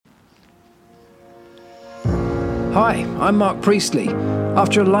Hi, I'm Mark Priestley.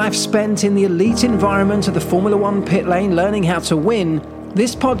 After a life spent in the elite environment of the Formula One pit lane learning how to win,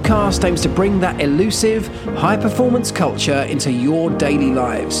 this podcast aims to bring that elusive, high-performance culture into your daily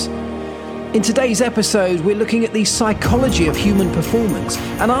lives. In today's episode, we're looking at the psychology of human performance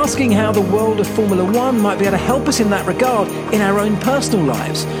and asking how the world of Formula One might be able to help us in that regard in our own personal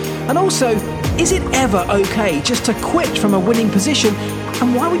lives. And also, is it ever okay just to quit from a winning position?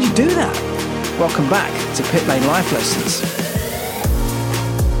 And why would you do that? Welcome back to Pit Lane Life Lessons.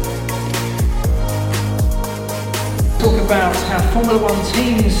 Talk about how Formula One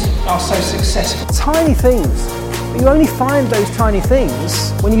teams are so successful. Tiny things, but you only find those tiny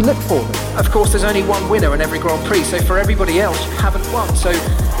things when you look for them. Of course, there's only one winner in every Grand Prix, so for everybody else, you haven't won. So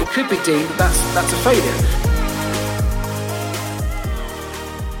it could be deemed that that's a failure.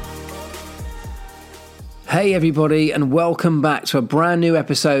 Hey everybody, and welcome back to a brand new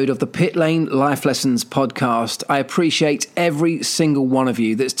episode of the Pit Lane Life Lessons podcast. I appreciate every single one of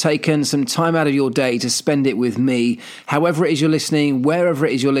you that's taken some time out of your day to spend it with me. However it is you're listening, wherever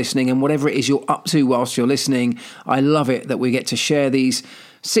it is you're listening, and whatever it is you're up to whilst you're listening, I love it that we get to share these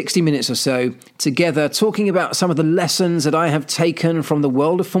 60 minutes or so together talking about some of the lessons that I have taken from the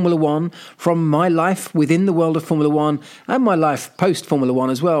world of Formula One, from my life within the world of Formula One and my life post Formula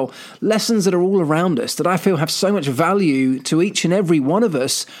One as well. Lessons that are all around us that I feel have so much value to each and every one of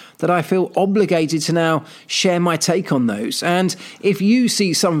us that I feel obligated to now share my take on those. And if you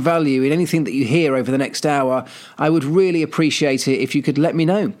see some value in anything that you hear over the next hour, I would really appreciate it if you could let me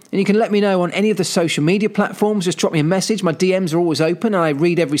know. And you can let me know on any of the social media platforms. Just drop me a message. My DMs are always open and I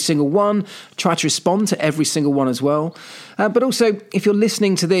read every single one, try to respond to every single one as well. But also, if you're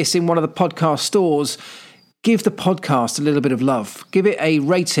listening to this in one of the podcast stores, give the podcast a little bit of love. Give it a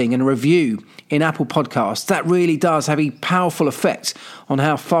rating and a review in Apple Podcasts. That really does have a powerful effect on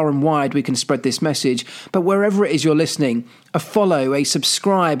how far and wide we can spread this message. But wherever it is you're listening, a follow, a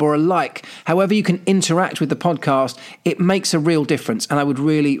subscribe or a like, however you can interact with the podcast, it makes a real difference. And I would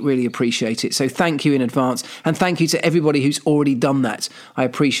really, really appreciate it. So thank you in advance. And thank you to everybody who's already done that. I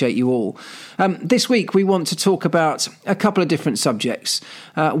appreciate you all. This week, we want to talk about a couple of different subjects.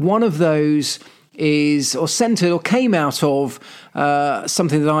 One of those is centered or came out of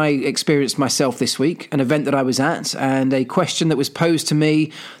something that I experienced myself this week, an event that I was at, and a question that was posed to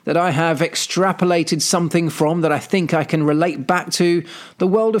me that I have extrapolated something from that I think I can relate back to the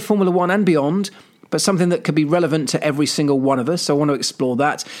world of Formula One and beyond, but something that could be relevant to every single one of us. So I want to explore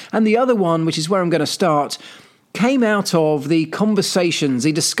that. And the other one, which is where I'm going to start, came out of the conversations,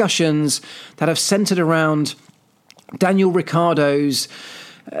 the discussions that have centered around Daniel Ricciardo's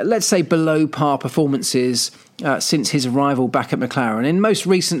let's say below par performances since his arrival back at McLaren. And most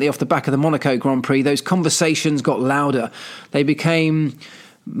recently, off the back of the Monaco Grand Prix, those conversations got louder. They became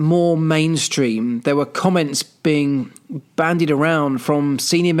more mainstream. There were comments being bandied around from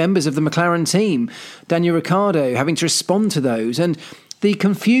senior members of the McLaren team, Daniel Ricciardo having to respond to those. And the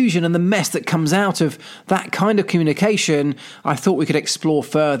confusion and the mess that comes out of that kind of communication, I thought we could explore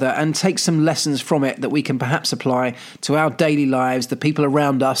further and take some lessons from it that we can perhaps apply to our daily lives, the people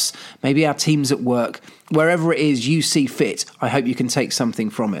around us, maybe our teams at work, wherever it is you see fit. I hope you can take something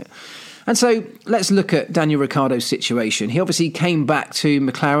from it. And so let's look at Daniel Ricciardo's situation. He obviously came to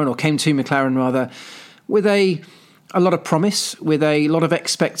McLaren with a lot of promise, with a lot of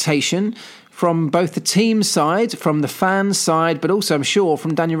expectation, from both the team side, from the fans side, but also, I'm sure,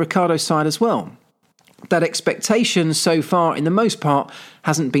 from Daniel Ricciardo's side as well. That expectation so far, in the most part,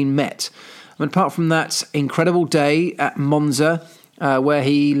 hasn't been met. And apart from that incredible day at Monza, where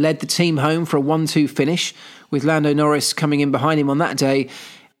he led the team home for a 1-2 finish, with Lando Norris coming in behind him on that day,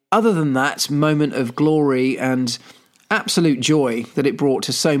 other than that moment of glory and absolute joy that it brought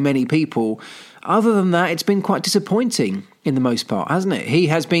to so many people, other than that, it's been quite disappointing in the most part, hasn't it? He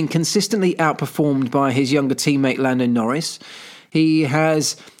has been consistently outperformed by his younger teammate Lando Norris. He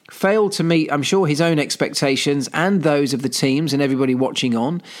has failed to meet, I'm sure, his own expectations and those of the teams and everybody watching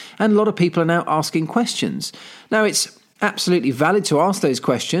on. And a lot of people are now asking questions. Now, it's absolutely valid to ask those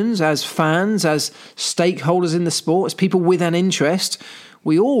questions as fans, as stakeholders in the sport, as people with an interest.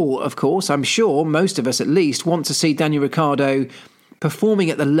 We all, of course, I'm sure, most of us at least, want to see Daniel Ricciardo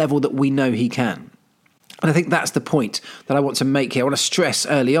performing at the level that we know he can. And I think that's the point that I want to make here. I want to stress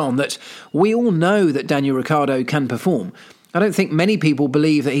early on that we all know that Daniel Ricciardo can perform. I don't think many people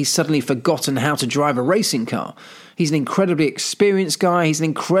believe that he's suddenly forgotten how to drive a racing car. He's an incredibly experienced guy. He's an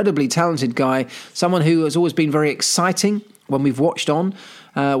incredibly talented guy, someone who has always been very exciting when we've watched on,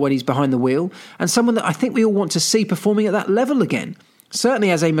 when he's behind the wheel, and someone that I think we all want to see performing at that level again.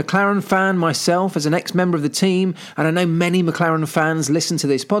 Certainly as a McLaren fan myself, as an ex-member of the team, and I know many McLaren fans listen to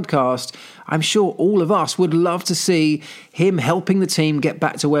this podcast, I'm sure all of us would love to see him helping the team get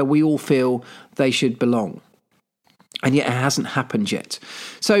back to where we all feel they should belong. And yet it hasn't happened yet.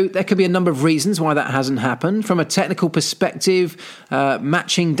 So there could be a number of reasons why that hasn't happened. From a technical perspective,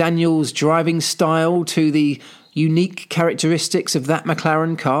 matching Daniel's driving style to the unique characteristics of that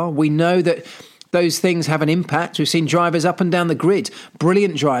McLaren car. We know that those things have an impact. We've seen drivers up and down the grid,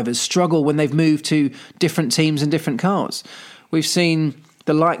 brilliant drivers, struggle when they've moved to different teams and different cars. We've seen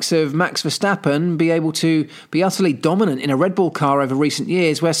the likes of Max Verstappen be able to be utterly dominant in a Red Bull car over recent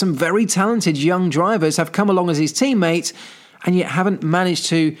years, where some very talented young drivers have come along as his teammates and yet haven't managed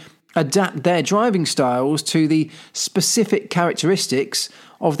to adapt their driving styles to the specific characteristics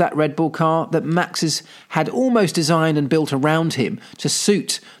of that Red Bull car that Max has had almost designed and built around him to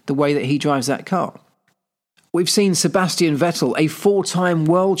suit the way that he drives that car. We've seen Sebastian Vettel, a 4-time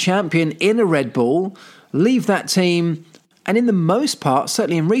world champion in a Red Bull, leave that team and in the most part,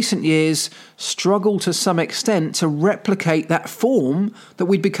 certainly in recent years, struggle to some extent to replicate that form that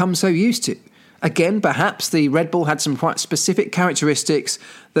we'd become so used to. Again, perhaps the Red Bull had some quite specific characteristics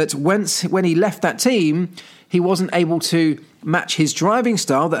that when he left that team, he wasn't able to match his driving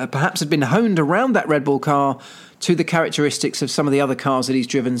style that perhaps had been honed around that Red Bull car to the characteristics of some of the other cars that he's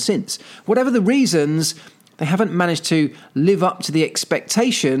driven since. Whatever the reasons, they haven't managed to live up to the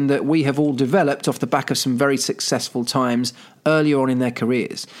expectation that we have all developed off the back of some very successful times earlier on in their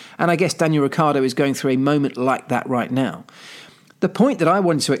careers. And I guess Daniel Ricciardo is going through a moment like that right now. The point that I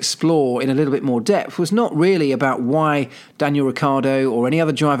wanted to explore in a little bit more depth was not really about why Daniel Ricciardo or any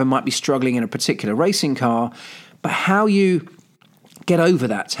other driver might be struggling in a particular racing car, but how you get over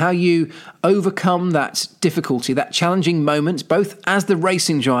that, how you overcome that difficulty, that challenging moment, both as the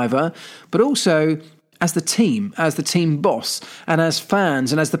racing driver, but also as the team boss, and as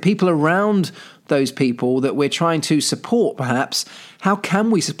fans, and as the people around those people that we're trying to support perhaps. How can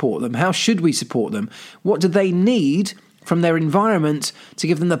we support them? How should we support them? What do they need from their environment to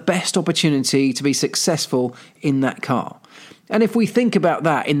give them the best opportunity to be successful in that car? And if we think about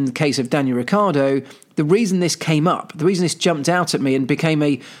that in the case of Daniel Ricciardo, the reason this came up, the reason this jumped out at me and became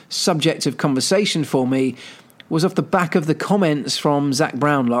a subject of conversation for me was off the back of the comments from Zak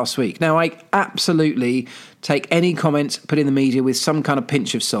Brown last week. Now, I absolutely take any comment put in the media with some kind of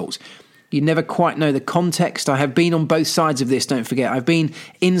pinch of salt. You never quite know the context. I have been on both sides of this, don't forget. I've been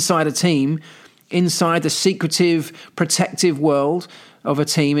inside a team, inside the secretive, protective world of a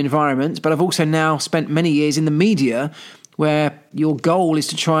team environment, but I've also now spent many years in the media where your goal is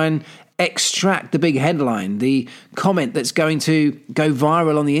to try and extract the big headline, the comment that's going to go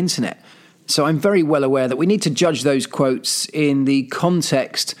viral on the internet. So I'm very well aware that we need to judge those quotes in the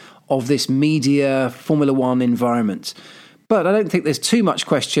context of this media Formula One environment. But I don't think there's too much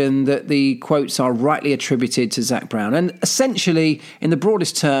question that the quotes are rightly attributed to Zak Brown. And essentially, in the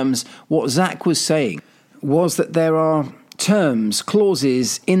broadest terms, what Zak was saying was that there are terms,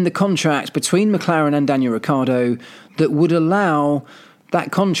 clauses in the contract between McLaren and Daniel Ricciardo that would allow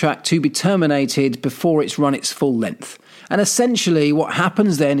that contract to be terminated before it's run its full length. And essentially what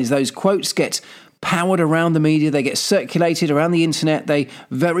happens then is those quotes get powered around the media, they get circulated around the internet, they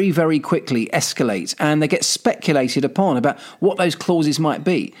very, very quickly escalate, and they get speculated upon about what those clauses might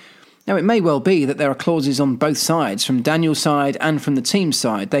be. Now, it may well be that there are clauses on both sides, from Daniel's side and from the team's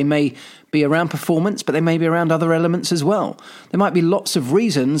side. They may be around performance, but they may be around other elements as well. There might be lots of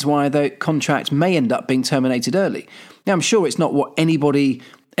reasons why the contract may end up being terminated early. Now, I'm sure it's not what anybody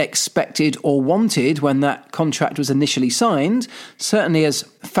expected or wanted when that contract was initially signed. Certainly as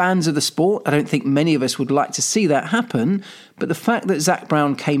fans of the sport, I don't think many of us would like to see that happen. But the fact that Zak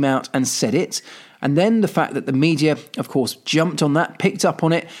Brown came out and said it, and then the fact that the media, of course, jumped on that, picked up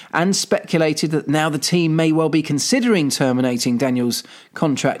on it, and speculated that now the team may well be considering terminating Daniel's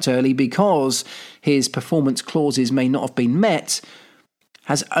contract early because his performance clauses may not have been met,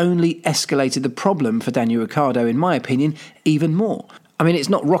 has only escalated the problem for Daniel Ricciardo, in my opinion, even more. I mean, it's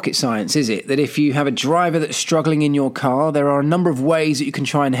not rocket science, is it? That if you have a driver that's struggling in your car, there are a number of ways that you can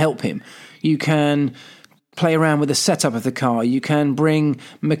try and help him. You can play around with the setup of the car. You can bring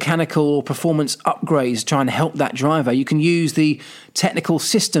mechanical or performance upgrades to try and help that driver. You can use the technical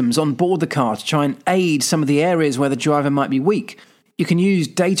systems on board the car to try and aid some of the areas where the driver might be weak. You can use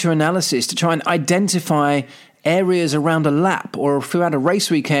data analysis to try and identify areas around a lap or throughout a race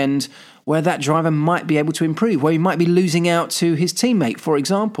weekend where that driver might be able to improve, where he might be losing out to his teammate, for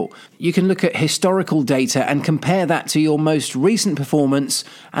example. You can look at historical data and compare that to your most recent performance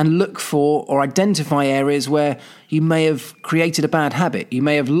and look for or identify areas where you may have created a bad habit. You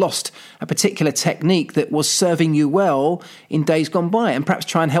may have lost a particular technique that was serving you well in days gone by, and perhaps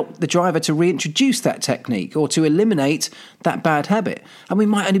try and help the driver to reintroduce that technique or to eliminate that bad habit. And we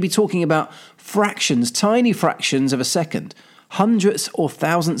might only be talking about fractions, tiny fractions of a second, hundredths or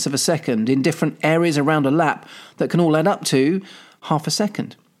thousandths of a second in different areas around a lap that can all add up to half a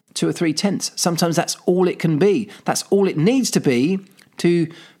second, 2 or 3 tenths. Sometimes that's all it can be. That's all it needs to be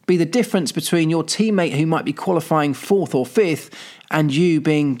the difference between your teammate who might be qualifying 4th or 5th and you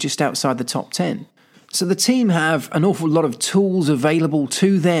being just outside the top 10. So the team have an awful lot of tools available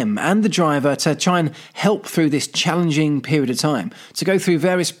to them and the driver to try and help through this challenging period of time, to go through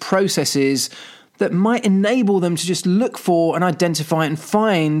various processes that might enable them to just look for and identify and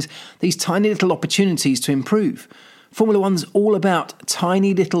find these tiny little opportunities to improve. Formula One's all about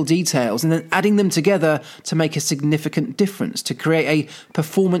tiny little details and then adding them together to make a significant difference, to create a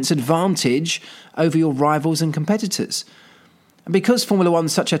performance advantage over your rivals and competitors. And because Formula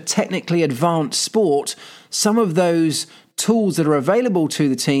One's such a technically advanced sport, some of those tools that are available to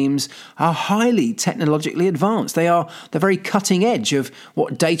the teams are highly technologically advanced. They're very cutting edge of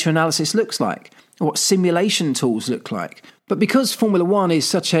what data analysis looks like, what simulation tools look like. But because Formula One is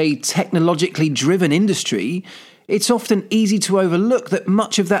such a technologically driven industry, it's often easy to overlook that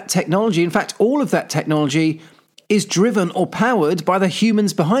much of that technology, in fact all of that technology, is driven or powered by the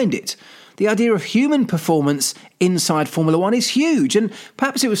humans behind it. The idea of human performance inside Formula One is huge, and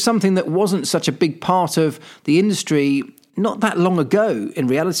perhaps it was something that wasn't such a big part of the industry not that long ago in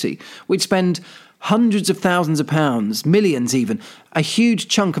reality. We'd spend hundreds of thousands of pounds, millions even, a huge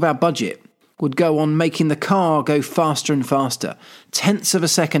chunk of our budget would go on making the car go faster and faster, tenths of a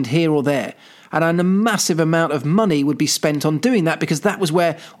second here or there. And a massive amount of money would be spent on doing that because that was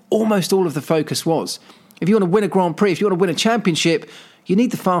where almost all of the focus was. If you want to win a Grand Prix, if you want to win a championship, you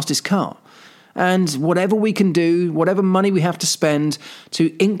need the fastest car. And whatever we can do, whatever money we have to spend to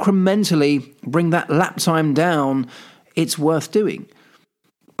incrementally bring that lap time down, it's worth doing.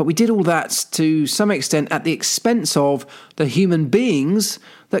 But we did all that to some extent at the expense of the human beings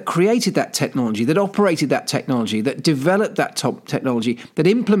that created that technology, that operated that technology, that developed that top technology, that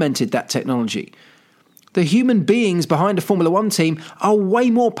implemented that technology. The human beings behind a Formula One team are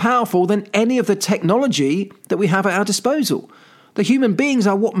way more powerful than any of the technology that we have at our disposal. The human beings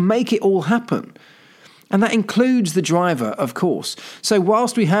are what make it all happen. And that includes the driver, of course. So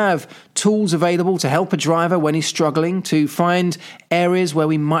whilst we have tools available to help a driver when he's struggling, to find areas where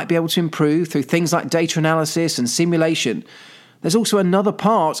we might be able to improve through things like data analysis and simulation, there's also another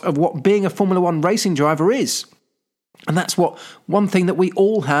part of what being a Formula One racing driver is. And that's one thing that we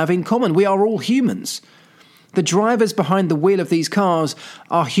all have in common. We are all humans. The drivers behind the wheel of these cars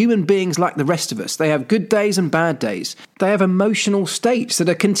are human beings like the rest of us. They have good days and bad days. They have emotional states that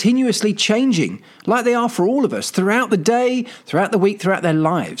are continuously changing, like they are for all of us, throughout the day, throughout the week, throughout their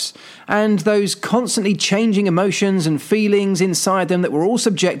lives. And those constantly changing emotions and feelings inside them that we're all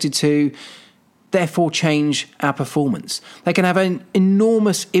subjected to, therefore change our performance. They can have an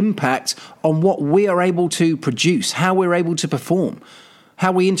enormous impact on what we are able to produce, how we're able to perform,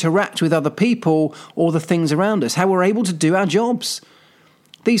 how we interact with other people or the things around us, how we're able to do our jobs.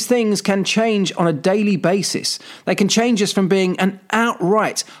 These things can change on a daily basis. They can change us from being an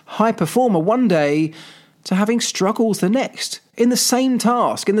outright high performer one day to having struggles the next, in the same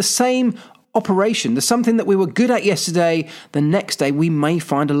task, in the same operation. There's something that we were good at yesterday, the next day we may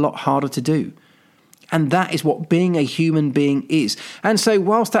find a lot harder to do. And that is what being a human being is. And so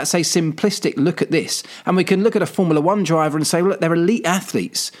whilst that's a simplistic look at this, and we can look at a Formula One driver and say, well, look, they're elite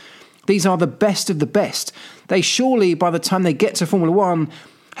athletes. These are the best of the best. They surely, by the time they get to Formula One,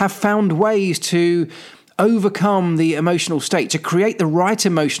 have found ways to overcome the emotional state, to create the right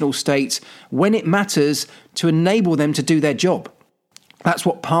emotional state when it matters to enable them to do their job. That's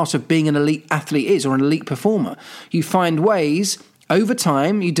what part of being an elite athlete is, or an elite performer. You find ways. Over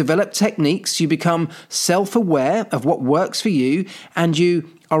time, you develop techniques, you become self-aware of what works for you, and you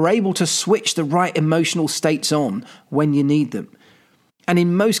are able to switch the right emotional states on when you need them. And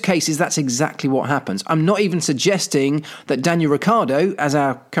in most cases, that's exactly what happens. I'm not even suggesting that Daniel Ricciardo, as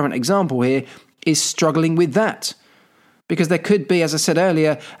our current example here, is struggling with that. Because there could be, as I said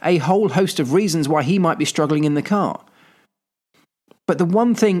earlier, a whole host of reasons why he might be struggling in the car. But the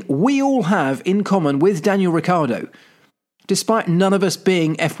one thing we all have in common with Daniel Ricciardo, despite none of us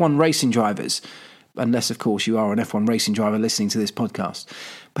being F1 racing drivers, unless, of course, you are an F1 racing driver listening to this podcast,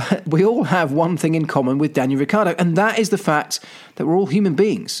 but we all have one thing in common with Daniel Ricciardo, and that is the fact that we're all human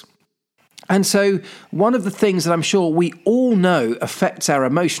beings. And so one of the things that I'm sure we all know affects our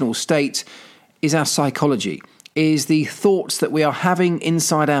emotional state is our psychology, is the thoughts that we are having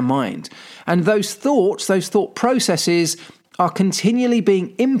inside our mind. And those thoughts, those thought processes are continually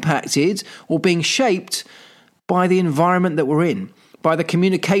being impacted or being shaped by the environment that we're in, by the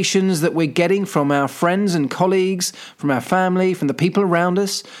communications that we're getting from our friends and colleagues, from our family, from the people around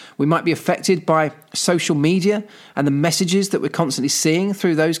us. We might be affected by social media and the messages that we're constantly seeing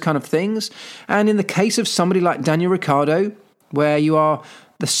through those kind of things. And in the case of somebody like Daniel Ricciardo, where you are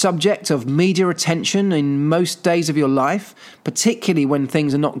the subject of media attention in most days of your life, particularly when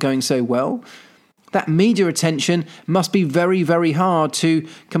things are not going so well, that media attention must be very, very hard to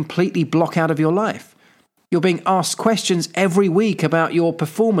completely block out of your life. You're being asked questions every week about your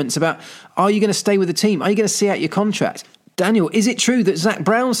performance, about, are you going to stay with the team? Are you going to see out your contract? Daniel, is it true that Zak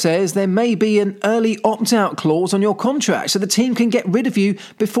Brown says there may be an early opt-out clause on your contract so the team can get rid of you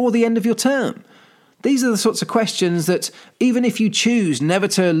before the end of your term? These are the sorts of questions that even if you choose never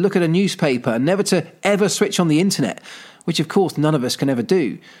to look at a newspaper, never to ever switch on the internet, which of course none of us can ever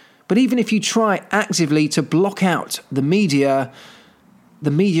do, but even if you try actively to block out the media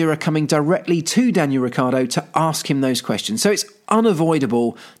are coming directly to Daniel Ricciardo to ask him those questions. So it's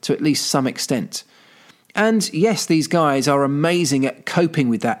unavoidable to at least some extent. And yes, these guys are amazing at coping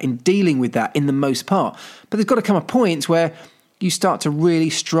with that, in dealing with that in the most part. But there's got to come a point where you start to really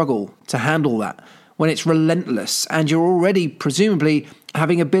struggle to handle that, when it's relentless and you're already presumably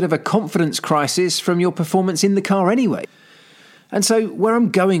having a bit of a confidence crisis from your performance in the car anyway. And so where I'm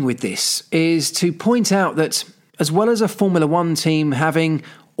going with this is to point out that as well as a Formula One team having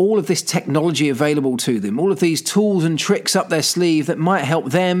all of this technology available to them, all of these tools and tricks up their sleeve that might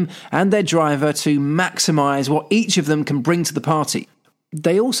help them and their driver to maximise what each of them can bring to the party,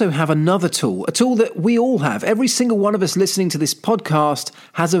 they also have another tool, a tool that we all have. Every single one of us listening to this podcast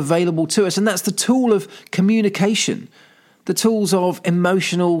has available to us, and that's the tool of communication, the tools of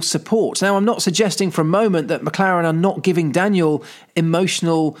emotional support. Now, I'm not suggesting for a moment that McLaren are not giving Daniel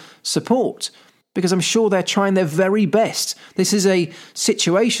emotional support, because I'm sure they're trying their very best. This is a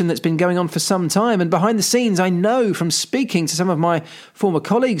situation that's been going on for some time, and behind the scenes, I know from speaking to some of my former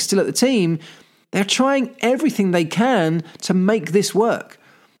colleagues still at the team, they're trying everything they can to make this work.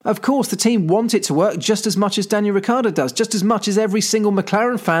 Of course, the team want it to work just as much as Daniel Ricciardo does, just as much as every single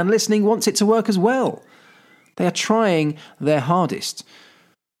McLaren fan listening wants it to work as well. They are trying their hardest.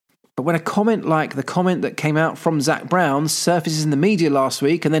 But when a comment like the comment that came out from Zak Brown surfaces in the media last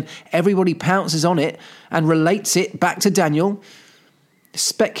week, and then everybody pounces on it and relates it back to Daniel,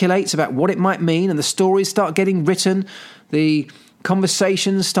 speculates about what it might mean, and the stories start getting written, the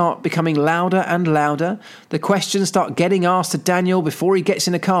conversations start becoming louder and louder, the questions start getting asked to Daniel before he gets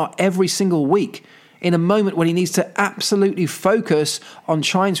in a car every single week. In a moment when he needs to absolutely focus on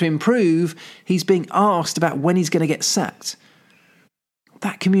trying to improve, he's being asked about when he's going to get sacked.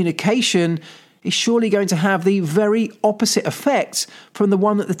 That communication is surely going to have the very opposite effect from the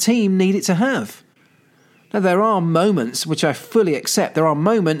one that the team need it to have. Now, there are moments, which I fully accept, there are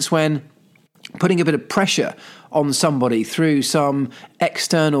moments when putting a bit of pressure on somebody through some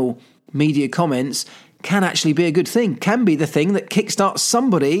external media comments can actually be a good thing, can be the thing that kickstarts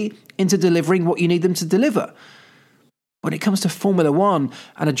somebody into delivering what you need them to deliver. When it comes to Formula One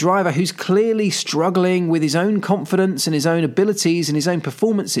and a driver who's clearly struggling with his own confidence and his own abilities and his own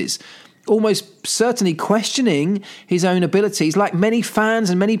performances, almost certainly questioning his own abilities, like many fans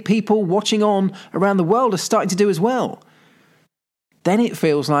and many people watching on around the world are starting to do as well, then it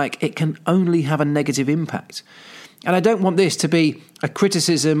feels like it can only have a negative impact. And I don't want this to be a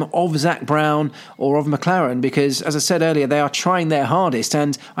criticism of Zak Brown or of McLaren, because, as I said earlier, they are trying their hardest,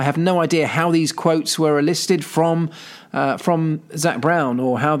 and I have no idea how these quotes were elicited from Zak Brown,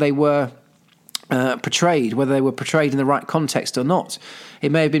 or how they were portrayed, whether they were portrayed in the right context or not.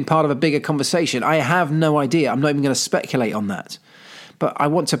 It may have been part of a bigger conversation. I have no idea. I'm not even going to speculate on that. But I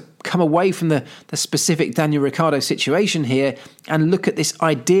want to come away from the specific Daniel Ricciardo situation here and look at this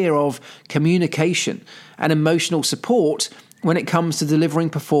idea of communication and emotional support when it comes to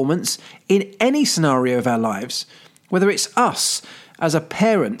delivering performance in any scenario of our lives. Whether it's us as a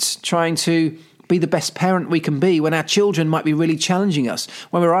parent trying to be the best parent we can be when our children might be really challenging us,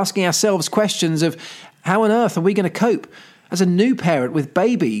 when we're asking ourselves questions of how on earth are we going to cope as a new parent with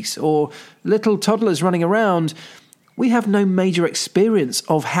babies or little toddlers running around. We have no major experience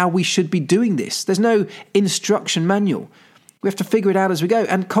of how we should be doing this. There's no instruction manual. We have to figure it out as we go.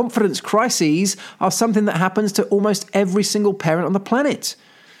 And confidence crises are something that happens to almost every single parent on the planet.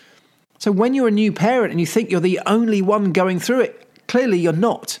 So when you're a new parent and you think you're the only one going through it, clearly you're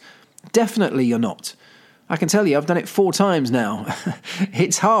not. Definitely you're not. I can tell you, I've done it 4 times now.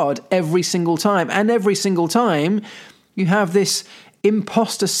 It's hard every single time. And every single time you have this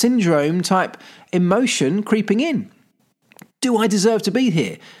imposter syndrome type emotion creeping in. Do I deserve to be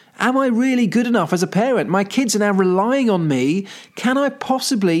here? Am I really good enough as a parent? My kids are now relying on me. Can I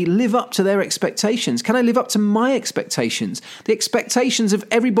possibly live up to their expectations? Can I live up to my expectations? The expectations of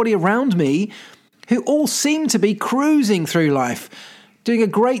everybody around me who all seem to be cruising through life, doing a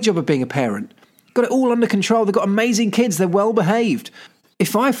great job of being a parent. Got it all under control. They've got amazing kids. They're well behaved.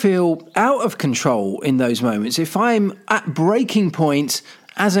 If I feel out of control in those moments, if I'm at breaking point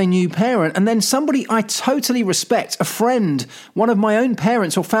as a new parent, and then somebody I totally respect, a friend, one of my own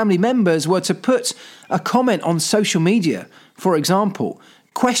parents or family members, were to put a comment on social media, for example,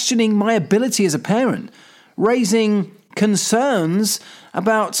 questioning my ability as a parent, raising concerns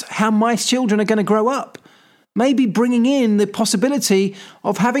about how my children are going to grow up, maybe bringing in the possibility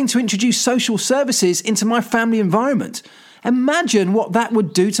of having to introduce social services into my family environment. Imagine what that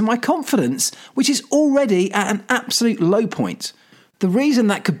would do to my confidence, which is already at an absolute low point. The reason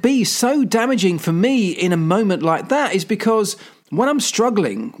that could be so damaging for me in a moment like that is because when I'm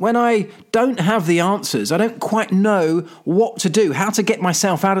struggling, when I don't have the answers, I don't quite know what to do, how to get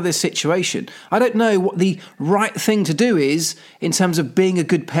myself out of this situation. I don't know what the right thing to do is in terms of being a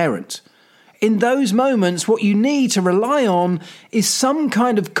good parent. In those moments, what you need to rely on is some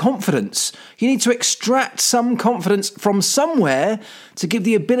kind of confidence. You need to extract some confidence from somewhere to give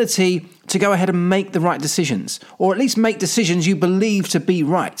the ability to go ahead and make the right decisions, or at least make decisions you believe to be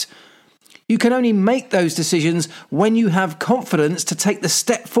right. You can only make those decisions when you have confidence to take the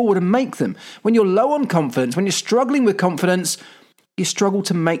step forward and make them. When you're low on confidence, when you're struggling with confidence, you struggle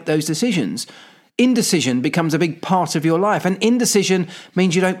to make those decisions. Indecision becomes a big part of your life, and indecision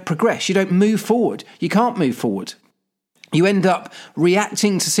means you don't progress, you don't move forward, you can't move forward. You end up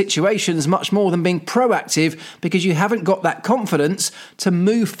reacting to situations much more than being proactive because you haven't got that confidence to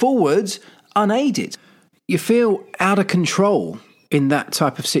move forward unaided. You feel out of control in that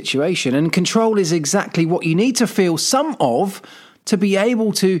type of situation, and control is exactly what you need to feel some of to be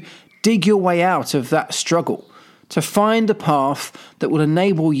able to dig your way out of that struggle, to find a path that will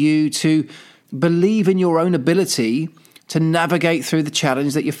enable you to believe in your own ability to navigate through the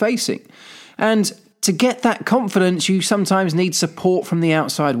challenge that you're facing. And to get that confidence, you sometimes need support from the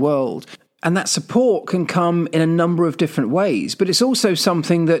outside world. And that support can come in a number of different ways, but it's also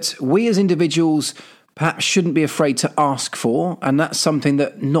something that we as individuals perhaps shouldn't be afraid to ask for, and that's something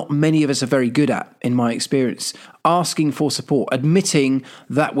that not many of us are very good at, in my experience. Asking for support, admitting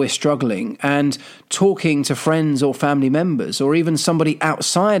that we're struggling, and talking to friends or family members, or even somebody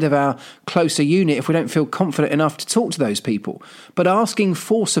outside of our closer unit if we don't feel confident enough to talk to those people. But asking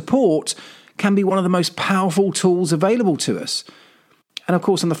for support can be one of the most powerful tools available to us. And of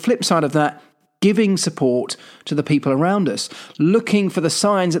course, on the flip side of that, giving support to the people around us, looking for the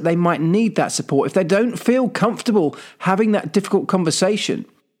signs that they might need that support. If they don't feel comfortable having that difficult conversation,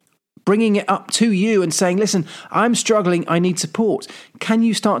 bringing it up to you and saying, listen, I'm struggling, I need support. Can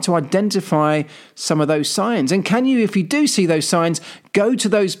you start to identify some of those signs? And can you, if you do see those signs, go to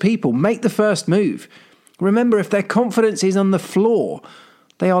those people, make the first move? Remember, if their confidence is on the floor,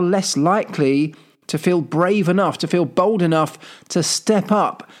 they are less likely to feel brave enough, to feel bold enough to step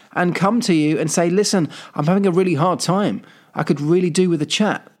up and come to you and say, listen, I'm having a really hard time. I could really do with a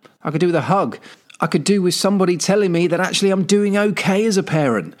chat. I could do with a hug. I could do with somebody telling me that actually I'm doing okay as a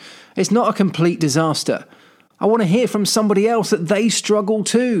parent. It's not a complete disaster. I want to hear from somebody else that they struggle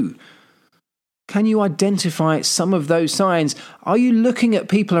too. Can you identify some of those signs? Are you looking at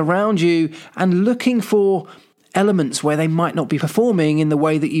people around you and looking for elements where they might not be performing in the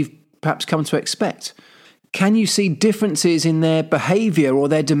way that you've perhaps come to expect? Can you see differences in their behavior or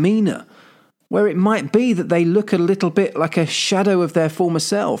their demeanor, where it might be that they look a little bit like a shadow of their former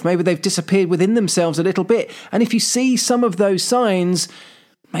self? Maybe they've disappeared within themselves a little bit. And if you see some of those signs,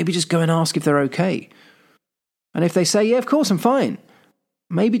 maybe just go and ask if they're okay. And if they say, yeah, of course, I'm fine,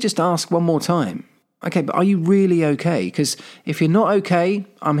 maybe just ask one more time. Okay, but are you really okay? Because if you're not okay,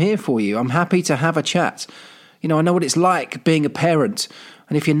 I'm here for you. I'm happy to have a chat. You know, I know what it's like being a parent.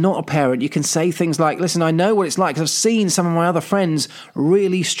 And if you're not a parent, you can say things like, listen, I know what it's like because I've seen some of my other friends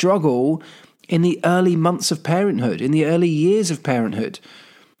really struggle in the early months of parenthood, in the early years of parenthood.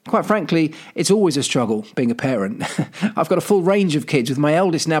 Quite frankly, it's always a struggle being a parent. I've got a full range of kids, with my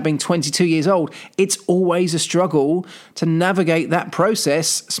eldest now being 22 years old. It's always a struggle to navigate that process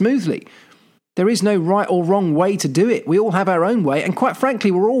smoothly. There is no right or wrong way to do it. We all have our own way. And quite frankly,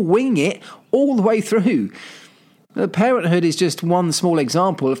 we're all winging it all the way through. Parenthood is just one small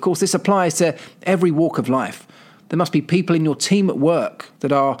example. Of course, this applies to every walk of life. There must be people in your team at work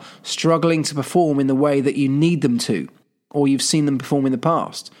that are struggling to perform in the way that you need them to, or you've seen them perform in the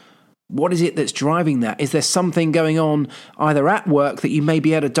past. What is it that's driving that? Is there something going on either at work that you may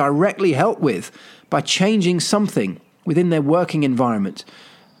be able to directly help with by changing something within their working environment,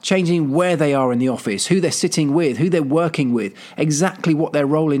 changing where they are in the office, who they're sitting with, who they're working with, exactly what their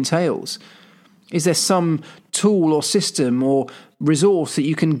role entails? Is there some tool or system or resource that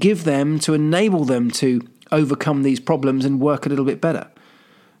you can give them to enable them to overcome these problems and work a little bit better?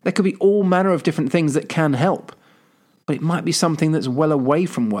 There could be all manner of different things that can help, but it might be something that's well away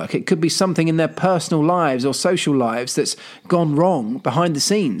from work. It could be something in their personal lives or social lives that's gone wrong behind the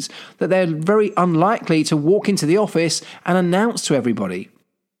scenes, that they're very unlikely to walk into the office and announce to everybody.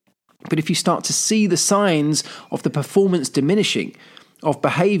 But if you start to see the signs of the performance diminishing, of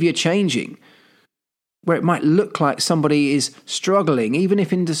behavior changing, where it might look like somebody is struggling, even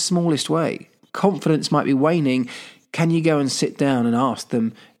if in the smallest way, confidence might be waning, can you go and sit down and ask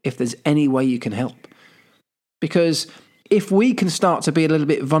them if there's any way you can help? Because if we can start to be a little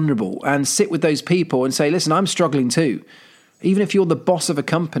bit vulnerable and sit with those people and say, listen, I'm struggling too, even if you're the boss of a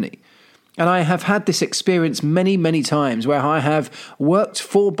company. And I have had this experience many, many times where I have worked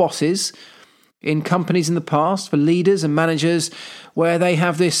for bosses in companies in the past, for leaders and managers, where they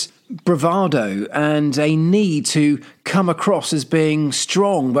have this bravado and a need to come across as being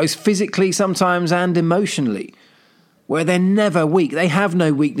strong, both physically sometimes and emotionally, where they're never weak. They have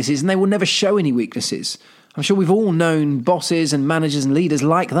no weaknesses and they will never show any weaknesses. I'm sure we've all known bosses and managers and leaders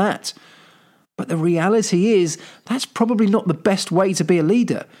like that. But the reality is that's probably not the best way to be a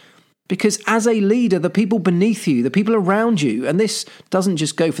leader. Because as a leader, the people beneath you, the people around you, and this doesn't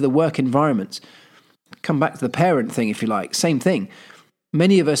just go for the work environment. Come back to the parent thing, if you like, same thing.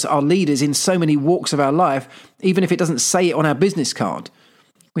 Many of us are leaders in so many walks of our life, even if it doesn't say it on our business card.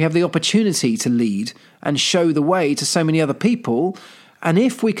 We have the opportunity to lead and show the way to so many other people. And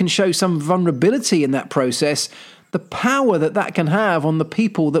if we can show some vulnerability in that process, the power that that can have on the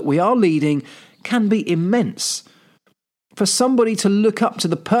people that we are leading can be immense. For somebody to look up to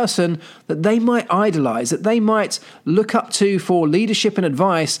the person that they might idolize, that they might look up to for leadership and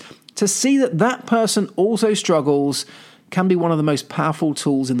advice, to see that that person also struggles can be one of the most powerful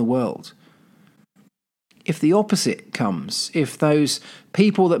tools in the world. If the opposite comes, if those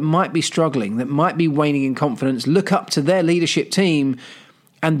people that might be struggling, that might be waning in confidence, look up to their leadership team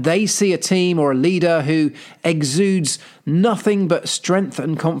and they see a team or a leader who exudes nothing but strength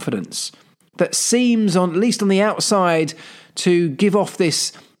and confidence, that seems, at least on the outside, to give off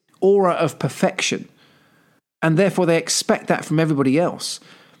this aura of perfection, and therefore they expect that from everybody else.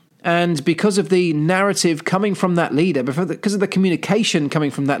 And because of the narrative coming from that leader, because of the communication coming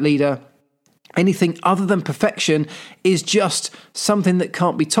from that leader, anything other than perfection is just something that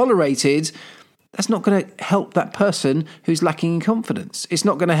can't be tolerated. That's not going to help that person who's lacking in confidence. It's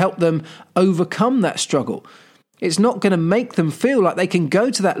not going to help them overcome that struggle. It's not going to make them feel like they can go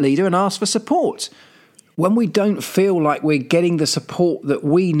to that leader and ask for support. When we don't feel like we're getting the support that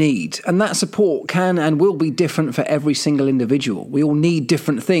we need, and that support can and will be different for every single individual. We all need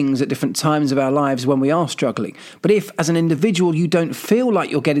different things at different times of our lives when we are struggling. But if, as an individual, you don't feel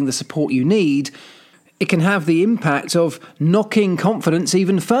like you're getting the support you need, it can have the impact of knocking confidence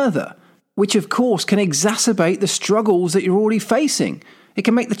even further, which of course can exacerbate the struggles that you're already facing. It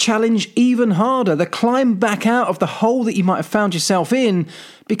can make the challenge even harder. The climb back out of the hole that you might have found yourself in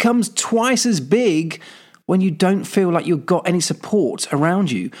becomes twice as big when you don't feel like you've got any support around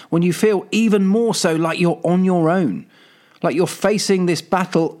you, when you feel even more so like you're on your own, like you're facing this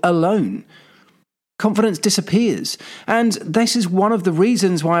battle alone. Confidence disappears. And this is one of the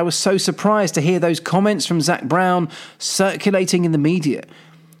reasons why I was so surprised to hear those comments from Zak Brown circulating in the media.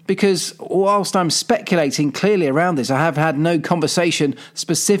 Because whilst I'm speculating clearly around this, I have had no conversation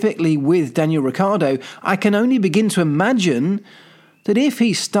specifically with Daniel Ricciardo. I can only begin to imagine that if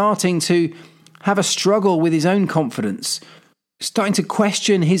he's starting to have a struggle with his own confidence, starting to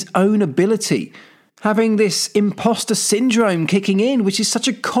question his own ability, having this imposter syndrome kicking in, which is such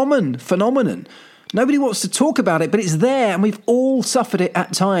a common phenomenon. Nobody wants to talk about it, but it's there, and we've all suffered it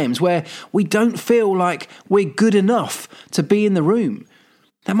at times where we don't feel like we're good enough to be in the room.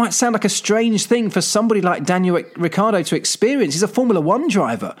 That might sound like a strange thing for somebody like Daniel Ricciardo to experience. He's a Formula One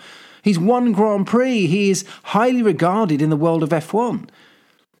driver. He's won Grand Prix. He is highly regarded in the world of F1.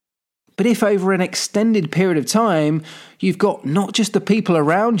 But if over an extended period of time, you've got not just the people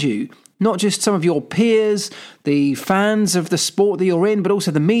around you, not just some of your peers, the fans of the sport that you're in, but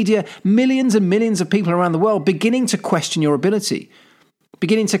also the media, millions and millions of people around the world beginning to question your ability,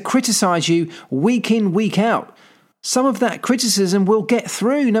 beginning to criticize you week in, week out, some of that criticism will get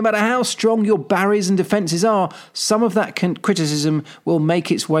through. No matter how strong your barriers and defenses are, some of that criticism will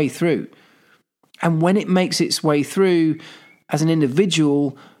make its way through. And when it makes its way through, as an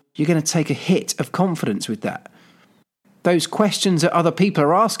individual, you're going to take a hit of confidence with that. Those questions that other people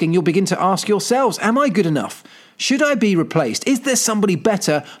are asking, you'll begin to ask yourselves, am I good enough? Should I be replaced? Is there somebody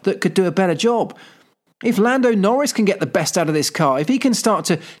better that could do a better job? If Lando Norris can get the best out of this car, if he can start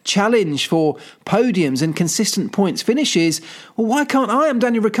to challenge for podiums and consistent points finishes, well, why can't I? I'm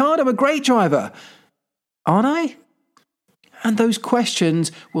Daniel Ricciardo, I'm a great driver. Aren't I? And those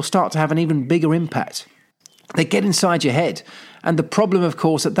questions will start to have an even bigger impact. They get inside your head. And the problem, of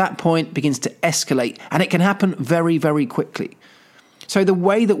course, at that point begins to escalate, and it can happen very, very quickly. So the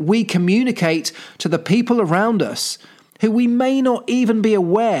way that we communicate to the people around us, who we may not even be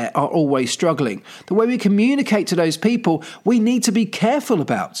aware are always struggling, the way we communicate to those people, we need to be careful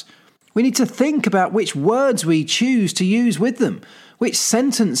about. We need to think about which words we choose to use with them, which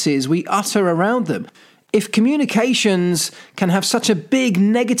sentences we utter around them. If communications can have such a big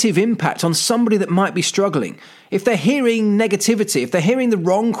negative impact on somebody that might be struggling, if they're hearing negativity, if they're hearing the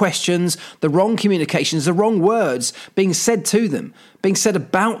wrong questions, the wrong communications, the wrong words being said to them, being said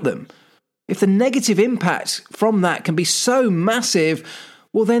about them, if the negative impact from that can be so massive,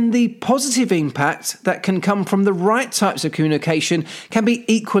 well, then the positive impact that can come from the right types of communication can be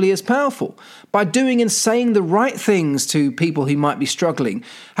equally as powerful. By doing and saying the right things to people who might be struggling,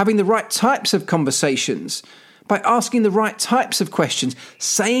 having the right types of conversations, by asking the right types of questions,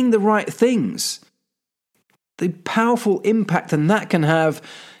 saying the right things, the powerful impact that can have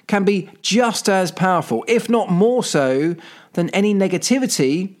can be just as powerful, if not more so, than any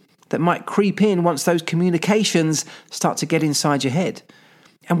negativity that might creep in once those communications start to get inside your head.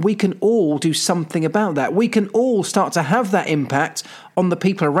 And we can all do something about that. We can all start to have that impact on the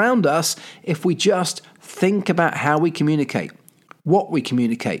people around us if we just think about how we communicate, what we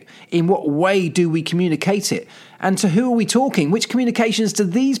communicate, in what way do we communicate it, and to who are we talking? Which communications do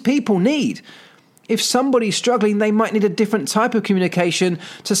these people need? If somebody's struggling, they might need a different type of communication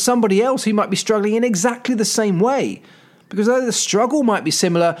to somebody else who might be struggling in exactly the same way. Because though the struggle might be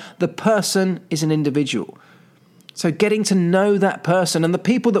similar, the person is an individual. So getting to know that person, and the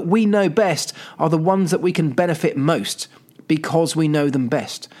people that we know best are the ones that we can benefit most because we know them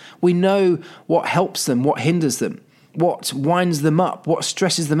best. We know what helps them, what hinders them, what winds them up, what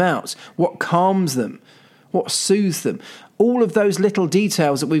stresses them out, what calms them, what soothes them. All of those little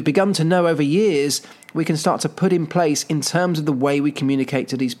details that we've begun to know over years, we can start to put in place in terms of the way we communicate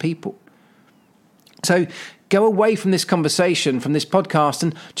to these people. So go away from this conversation, from this podcast,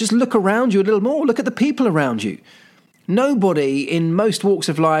 and just look around you a little more. Look at the people around you. Nobody in most walks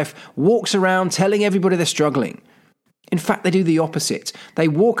of life walks around telling everybody they're struggling. In fact, they do the opposite. They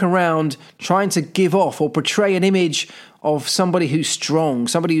walk around trying to give off or portray an image of somebody who's strong,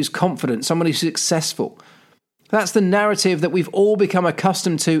 somebody who's confident, somebody who's successful. That's the narrative that we've all become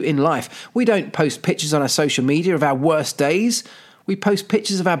accustomed to in life. We don't post pictures on our social media of our worst days. We post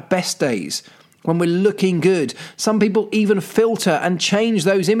pictures of our best days, when we're looking good. Some people even filter and change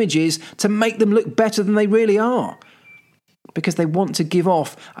those images to make them look better than they really are, because they want to give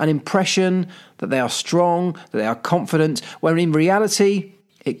off an impression that they are strong, that they are confident, when in reality,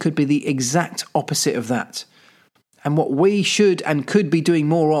 it could be the exact opposite of that. And what we should and could be doing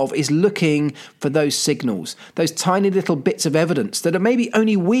more of is looking for those signals, those tiny little bits of evidence that maybe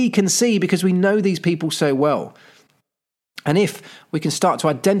only we can see because we know these people so well. And if we can start to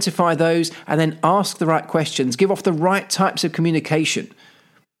identify those and then ask the right questions, give off the right types of communication,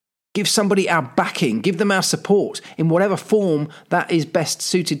 give somebody our backing, give them our support in whatever form that is best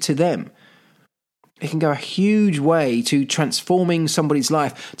suited to them, it can go a huge way to transforming somebody's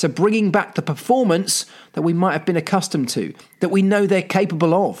life, to bringing back the performance that we might have been accustomed to, that we know they're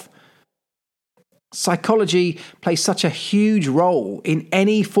capable of. Psychology plays such a huge role in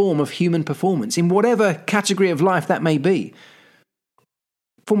any form of human performance, in whatever category of life that may be.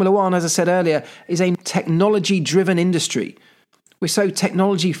 Formula One, as I said earlier, is a technology-driven industry. We're so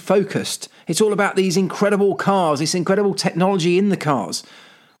technology-focused. It's all about these incredible cars, this incredible technology in the cars.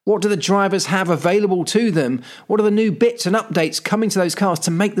 What do the drivers have available to them? What are the new bits and updates coming to those cars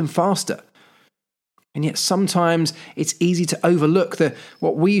to make them faster? And yet sometimes it's easy to overlook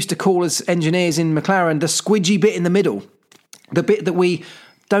what we used to call as engineers in McLaren, the squidgy bit in the middle, the bit that we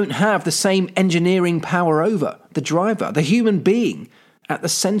don't have the same engineering power over. The driver, the human being at the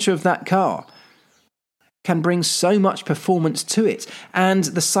center of that car can bring so much performance to it. And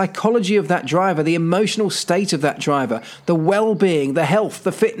the psychology of that driver, the emotional state of that driver, the well-being, the health,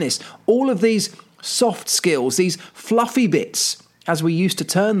 the fitness, all of these soft skills, these fluffy bits, as we used to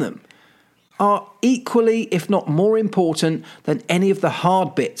term them, are equally, if not more important than any of the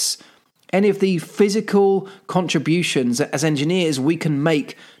hard bits, any of the physical contributions that as engineers we can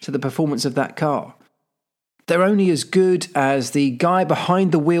make to the performance of that car. They're only as good as the guy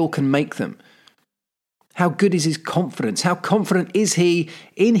behind the wheel can make them. How good is his confidence? How confident is he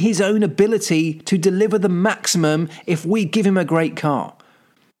in his own ability to deliver the maximum if we give him a great car?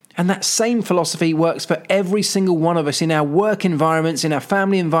 And that same philosophy works for every single one of us in our work environments, in our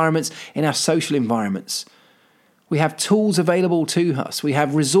family environments, in our social environments. We have tools available to us. We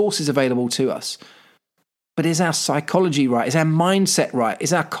have resources available to us. But is our psychology right? Is our mindset right?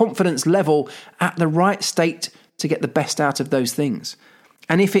 Is our confidence level at the right state to get the best out of those things?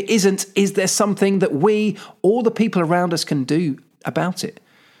 And if it isn't, is there something that we or the people around us can do about it?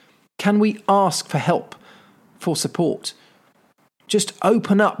 Can we ask for help, for support? Just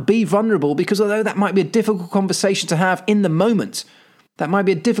open up, be vulnerable, because although that might be a difficult conversation to have in the moment, that might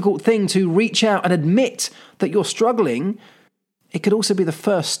be a difficult thing to reach out and admit that you're struggling, it could also be the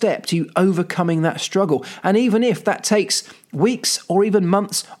first step to you overcoming that struggle. And even if that takes weeks or even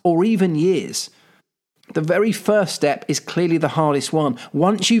months or even years, the very first step is clearly the hardest one.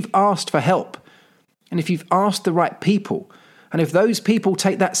 Once you've asked for help, and if you've asked the right people, and if those people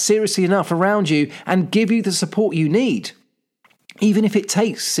take that seriously enough around you and give you the support you need, even if it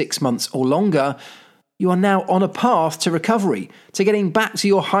takes 6 months or longer, you are now on a path to recovery, to getting back to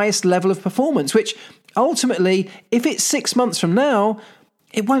your highest level of performance, which ultimately, if it's 6 months from now,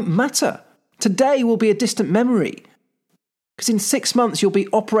 it won't matter. Today will be a distant memory. Because in 6 months, you'll be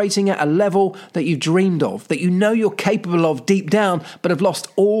operating at a level that you've dreamed of, that you know you're capable of deep down, but have lost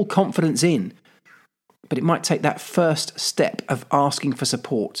all confidence in. But it might take that first step of asking for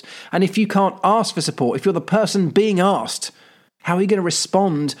support. And if you can't ask for support, if you're the person being asked, how are you going to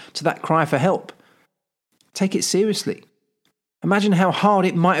respond to that cry for help? Take it seriously. Imagine how hard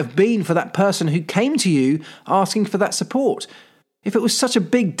it might have been for that person who came to you asking for that support. If it was such a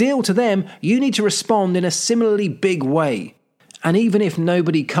big deal to them, you need to respond in a similarly big way. And even if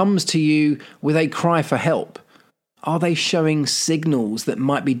nobody comes to you with a cry for help, are they showing signals that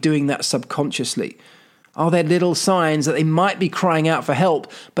might be doing that subconsciously? Are there little signs that they might be crying out for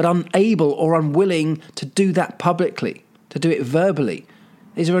help, but unable or unwilling to do that publicly, to do it verbally?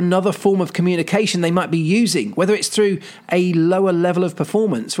 Is there another form of communication they might be using, whether it's through a lower level of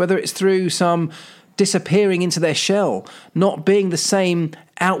performance, whether it's through some disappearing into their shell, not being the same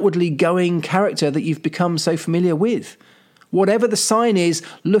outwardly going character that you've become so familiar with? Whatever the sign is,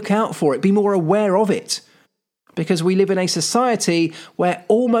 look out for it. Be more aware of it. Because we live in a society where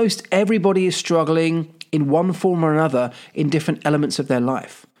almost everybody is struggling in one form or another in different elements of their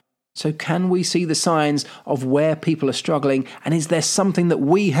life. So can we see the signs of where people are struggling? And is there something that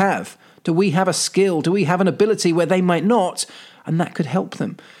we have? Do we have a skill? Do we have an ability where they might not? And that could help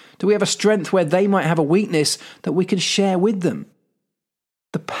them. Do we have a strength where they might have a weakness that we can share with them?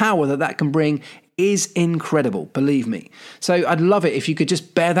 The power that that can bring is incredible, believe me. So I'd love it if you could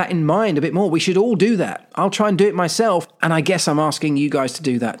just bear that in mind a bit more. We should all do that. I'll try and do it myself. And I guess I'm asking you guys to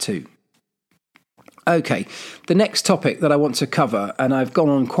do that too. Okay, the next topic that I want to cover, and I've gone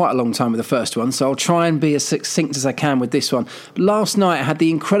on quite a long time with the first one, so I'll try and be as succinct as I can with this one. Last night I had the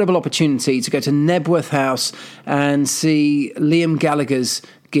incredible opportunity to go to Knebworth House and see Liam Gallagher's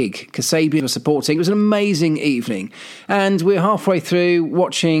gig. Kasabian was supporting. It was an amazing evening. And we're halfway through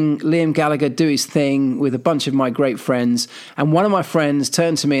watching Liam Gallagher do his thing with a bunch of my great friends. And one of my friends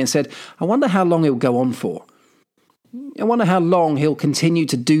turned to me and said, I wonder how long he'll go on for. I wonder how long he'll continue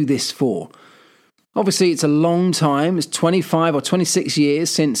to do this for. Obviously, it's a long time. It's 25 or 26 years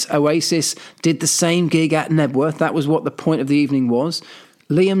since Oasis did the same gig at Knebworth. That was what the point of the evening was.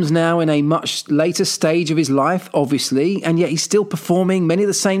 Liam's now in a much later stage of his life, obviously, and yet he's still performing many of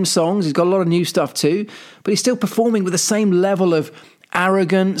the same songs. He's got a lot of new stuff too, but he's still performing with the same level of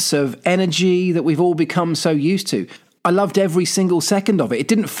arrogance, of energy that we've all become so used to. I loved every single second of it. It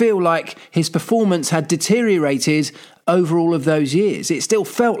didn't feel like his performance had deteriorated over all of those years. It still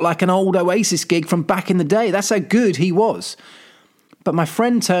felt like an old Oasis gig from back in the day. That's how good he was. But my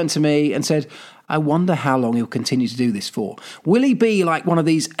friend turned to me and said, I wonder how long he'll continue to do this for. Will he be like one of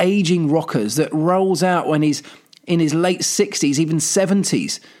these aging rockers that rolls out when he's in his late 60s, even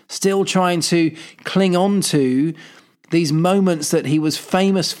 70s, still trying to cling on to these moments that he was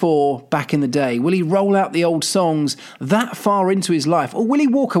famous for back in the day? Will he roll out the old songs that far into his life, or will he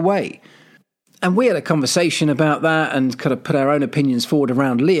walk away? And we had a conversation about that and kind of put our own opinions forward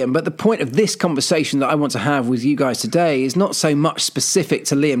around Liam. But the point of this conversation that I want to have with you guys today is not so much specific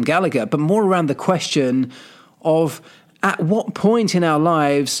to Liam Gallagher, but more around the question of at what point in our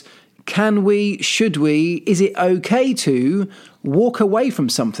lives can we, should we, is it okay to walk away from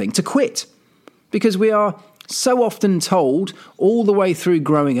something, to quit? Because we are so often told all the way through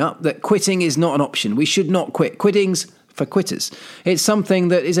growing up that quitting is not an option. We should not quit. Quitting's for quitters. It's something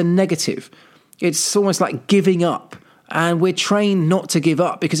that is a negative. It's almost like giving up. And we're trained not to give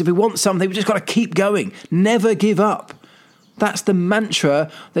up, because if we want something, we've just got to keep going. Never give up. That's the mantra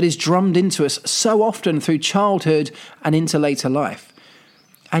that is drummed into us so often through childhood and into later life.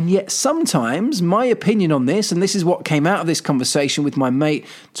 And yet sometimes my opinion on this, and this is what came out of this conversation with my mate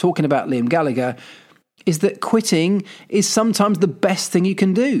talking about Liam Gallagher, is that quitting is sometimes the best thing you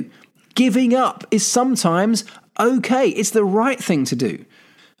can do. Giving up is sometimes okay. It's the right thing to do.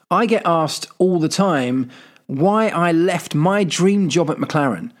 I get asked all the time why I left my dream job at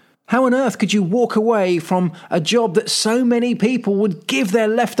McLaren. How on earth could you walk away from a job that so many people would give their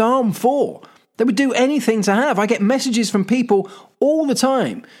left arm for? They would do anything to have. I get messages from people all the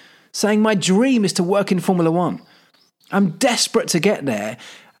time saying my dream is to work in Formula One. I'm desperate to get there,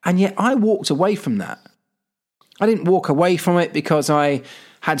 and yet I walked away from that. I didn't walk away from it because I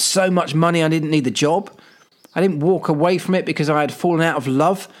had so much money I didn't need the job. I didn't walk away from it because I had fallen out of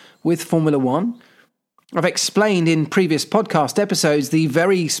love with Formula One. I've explained in previous podcast episodes the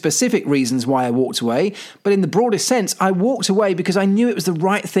very specific reasons why I walked away, but in the broadest sense, I walked away because I knew it was the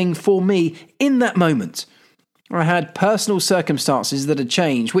right thing for me in that moment. I had personal circumstances that had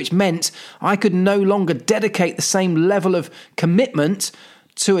changed, which meant I could no longer dedicate the same level of commitment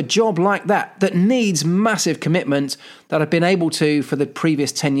to a job like that needs massive commitment that I've been able to for the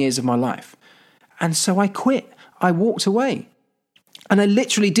previous 10 years of my life. And so I quit. I walked away. And I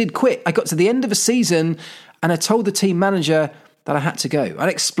literally did quit. I got to the end of a season and I told the team manager that I had to go. I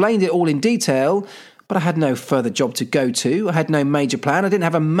explained it all in detail, but I had no further job to go to. I had no major plan. I didn't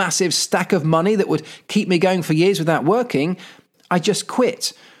have a massive stack of money that would keep me going for years without working. I just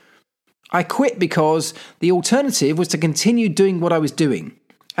quit. I quit because the alternative was to continue doing what I was doing.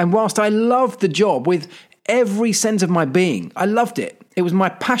 And whilst I loved the job with every sense of my being, I loved it. It was my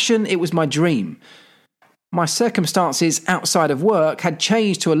passion. It was my dream. My circumstances outside of work had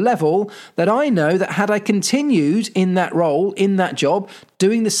changed to a level that I know that had I continued in that role, in that job,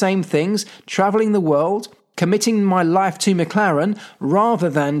 doing the same things, traveling the world, committing my life to McLaren rather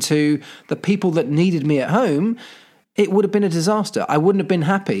than to the people that needed me at home, it would have been a disaster. I wouldn't have been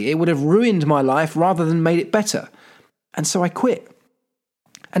happy. It would have ruined my life rather than made it better. And so I quit.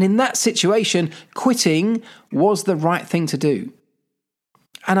 And in that situation, quitting was the right thing to do.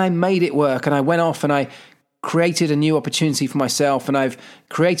 And I made it work, and I went off and I created a new opportunity for myself, and I've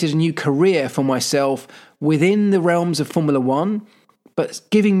created a new career for myself within the realms of Formula One, but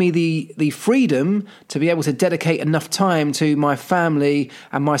giving me the freedom to be able to dedicate enough time to my family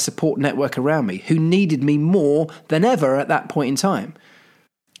and my support network around me, who needed me more than ever at that point in time.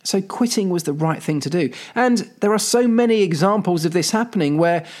 So quitting was the right thing to do. And there are so many examples of this happening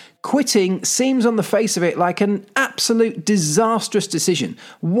where quitting seems on the face of it like an absolute disastrous decision.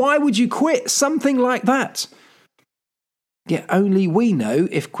 Why would you quit something like that? Yet only we know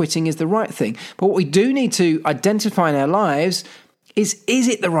if quitting is the right thing. But what we do need to identify in our lives is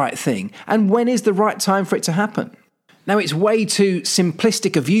it the right thing? And when is the right time for it to happen? Now, it's way too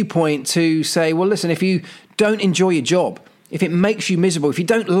simplistic a viewpoint to say, well, listen, if you don't enjoy your job, if it makes you miserable, if you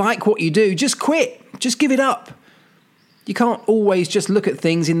don't like what you do, just quit. Just give it up. You can't always just look at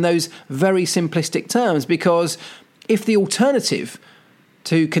things in those very simplistic terms, because if the alternative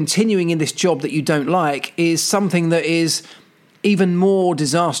to continuing in this job that you don't like is something that is even more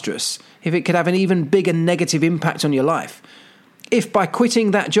disastrous, if it could have an even bigger negative impact on your life, if by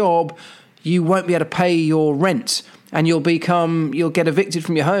quitting that job you won't be able to pay your rent and you'll get evicted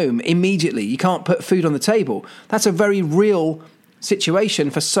from your home immediately, you can't put food on the table, that's a very real situation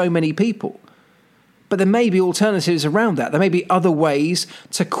for so many people. But there may be alternatives around that. There may be other ways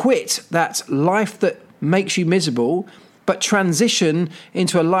to quit that life that makes you miserable, but transition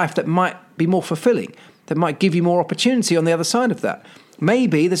into a life that might be more fulfilling, that might give you more opportunity on the other side of that.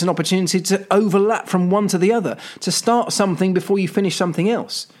 Maybe there's an opportunity to overlap from one to the other, to start something before you finish something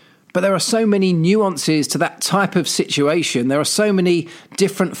else. But there are so many nuances to that type of situation. There are so many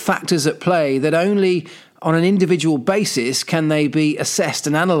different factors at play that only on an individual basis can they be assessed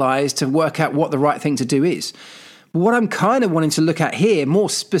and analysed to work out what the right thing to do is. What I'm kind of wanting to look at here more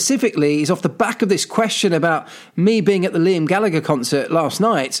specifically is off the back of this question about me being at the Liam Gallagher concert last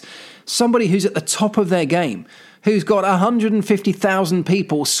night, somebody who's at the top of their game, who's got 150,000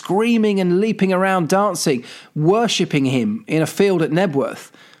 people screaming and leaping around, dancing, worshipping him in a field at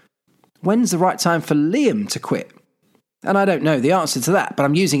Nebworth. When's the right time for Liam to quit? And I don't know the answer to that, but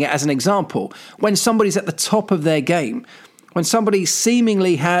I'm using it as an example. When somebody's at the top of their game, when somebody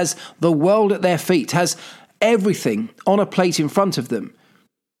seemingly has the world at their feet, has everything on a plate in front of them,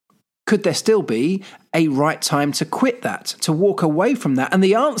 could there still be a right time to quit that, to walk away from that? And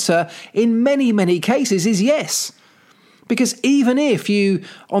the answer in many, many cases is yes. Because even if you,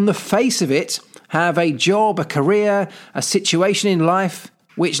 on the face of it, have a job, a career, a situation in life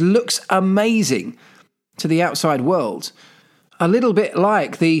which looks amazing to the outside world, a little bit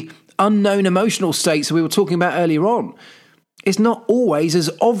like the unknown emotional states that we were talking about earlier on, it's not always as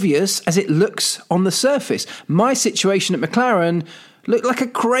obvious as it looks on the surface. My situation at McLaren looked like a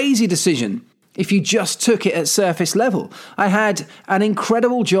crazy decision if you just took it at surface level. I had an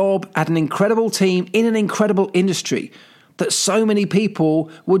incredible job at an incredible team in an incredible industry that so many people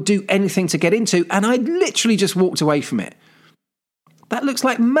would do anything to get into, and I literally just walked away from it. That looks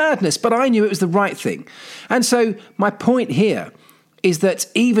like madness, but I knew it was the right thing. And so my point here is that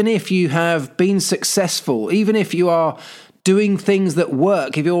even if you have been successful, even if you are doing things that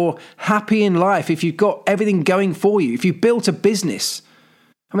work, if you're happy in life, if you've got everything going for you, if you've built a business.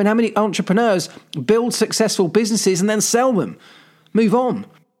 I mean, how many entrepreneurs build successful businesses and then sell them, move on?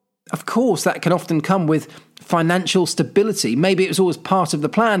 Of course, that can often come with financial stability. Maybe it was always part of the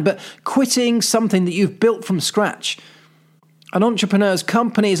plan, but quitting something that you've built from scratch. An entrepreneur's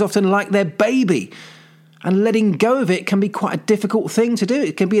company is often like their baby, and letting go of it can be quite a difficult thing to do.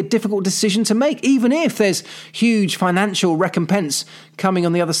 It can be a difficult decision to make, even if there's huge financial recompense coming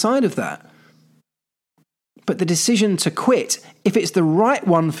on the other side of that. But the decision to quit, if it's the right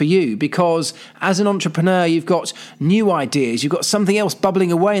one for you, because as an entrepreneur, you've got new ideas, you've got something else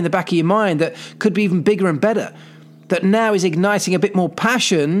bubbling away in the back of your mind that could be even bigger and better, that now is igniting a bit more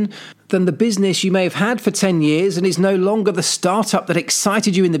passion than the business you may have had for 10 years and is no longer the startup that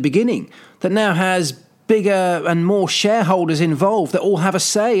excited you in the beginning, that now has bigger and more shareholders involved that all have a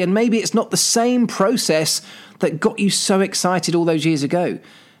say, and maybe it's not the same process that got you so excited all those years ago.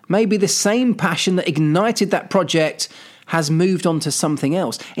 Maybe the same passion that ignited that project has moved on to something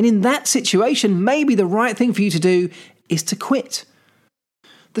else. And in that situation, maybe the right thing for you to do is to quit.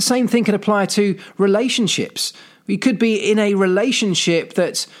 The same thing can apply to relationships. You could be in a relationship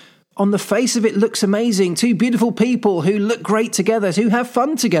that on the face of it looks amazing. Two beautiful people who look great together, who have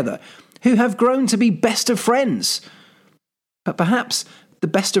fun together, who have grown to be best of friends. But perhaps the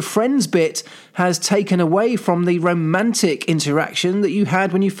best of friends bit has taken away from the romantic interaction that you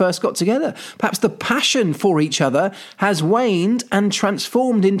had when you first got together. Perhaps the passion for each other has waned and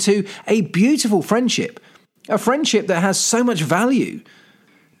transformed into a beautiful friendship, a friendship that has so much value.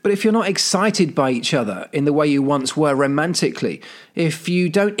 But if you're not excited by each other in the way you once were romantically, if you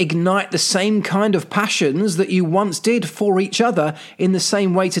don't ignite the same kind of passions that you once did for each other in the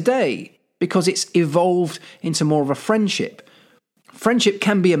same way today, because it's evolved into more of a friendship. Friendship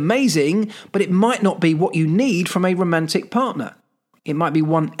can be amazing, but it might not be what you need from a romantic partner. It might be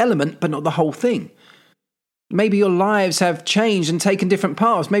one element, but not the whole thing. Maybe your lives have changed and taken different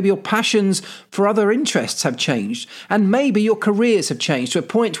paths. Maybe your passions for other interests have changed. And maybe your careers have changed to a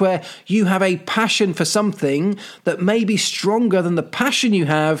point where you have a passion for something that may be stronger than the passion you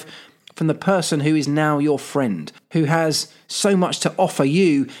have from the person who is now your friend, who has so much to offer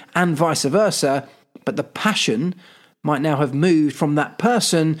you and vice versa, but the passion might now have moved from that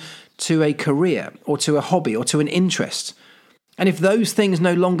person to a career or to a hobby or to an interest. And if those things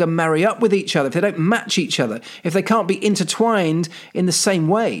no longer marry up with each other, if they don't match each other, if they can't be intertwined in the same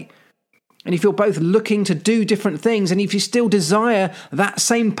way, and if you're both looking to do different things, and if you still desire that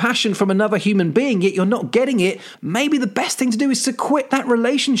same passion from another human being, yet you're not getting it, maybe the best thing to do is to quit that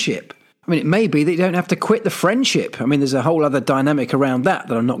relationship. I mean, it may be that you don't have to quit the friendship. I mean, there's a whole other dynamic around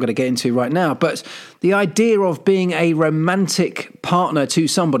that I'm not going to get into right now. But the idea of being a romantic partner to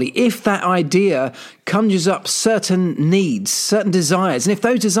somebody, if that idea conjures up certain needs, certain desires, and if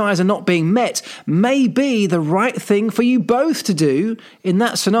those desires are not being met, maybe the right thing for you both to do in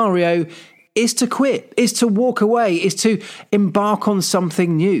that scenario is to quit, is to walk away, is to embark on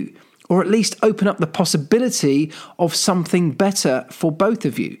something new, or at least open up the possibility of something better for both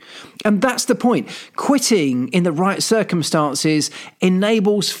of you. And that's the point. Quitting in the right circumstances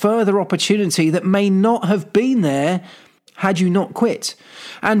enables further opportunity that may not have been there had you not quit.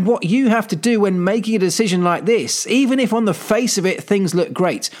 And what you have to do when making a decision like this, even if on the face of it things look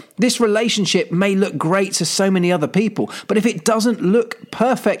great, this relationship may look great to so many other people, but if it doesn't look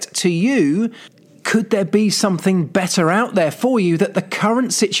perfect to you, could there be something better out there for you that the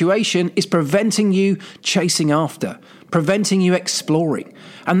current situation is preventing you chasing after, preventing you exploring?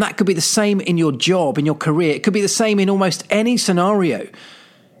 And that could be the same in your job, in your career. It could be the same in almost any scenario.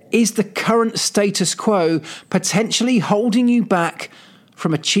 Is the current status quo potentially holding you back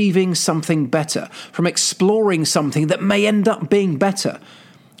from achieving something better, from exploring something that may end up being better?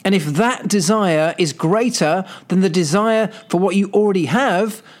 And if that desire is greater than the desire for what you already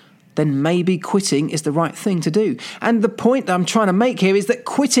have, then maybe quitting is the right thing to do. And the point I'm trying to make here is that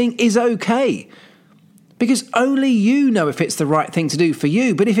quitting is okay. Because only you know if it's the right thing to do for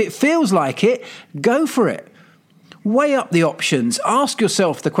you. But if it feels like it, go for it. Weigh up the options, ask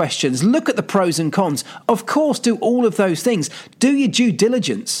yourself the questions, look at the pros and cons. Of course, do all of those things. Do your due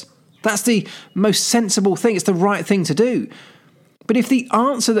diligence. That's the most sensible thing. It's the right thing to do. But if the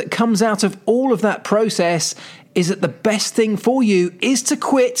answer that comes out of all of that process is that the best thing for you is to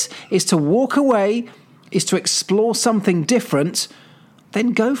quit, is to walk away, is to explore something different,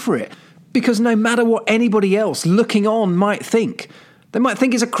 then go for it. Because no matter what anybody else looking on might think, they might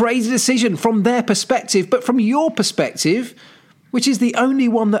think it's a crazy decision from their perspective, but from your perspective, which is the only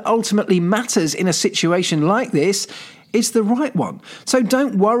one that ultimately matters in a situation like this, it's the right one. So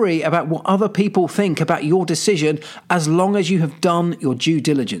don't worry about what other people think about your decision as long as you have done your due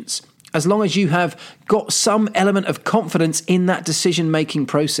diligence, as long as you have got some element of confidence in that decision-making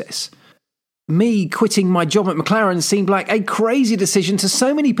process. Me quitting my job at McLaren seemed like a crazy decision to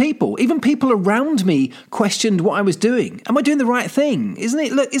so many people. Even people around me questioned what I was doing. Am I doing the right thing?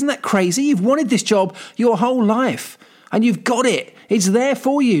 Isn't that crazy? You've wanted this job your whole life and you've got it. It's there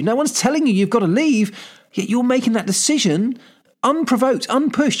for you. No one's telling you you've got to leave, yet you're making that decision unprovoked,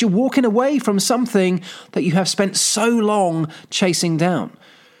 unpushed. You're walking away from something that you have spent so long chasing down.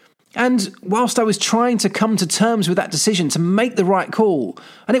 And whilst I was trying to come to terms with that decision to make the right call,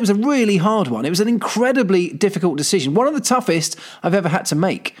 and it was a really hard one, it was an incredibly difficult decision, one of the toughest I've ever had to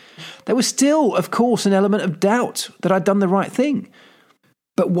make, there was still, of course, an element of doubt that I'd done the right thing.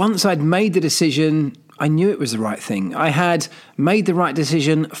 But once I'd made the decision, I knew it was the right thing. I had made the right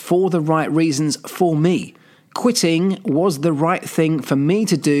decision for the right reasons for me. Quitting was the right thing for me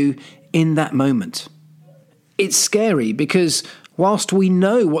to do in that moment. It's scary because whilst we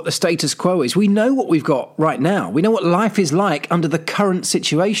know what the status quo is, we know what we've got right now. We know what life is like under the current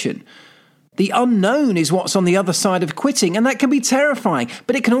situation. The unknown is what's on the other side of quitting, and that can be terrifying,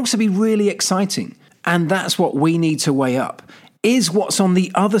 but it can also be really exciting. And that's what we need to weigh up. Is what's on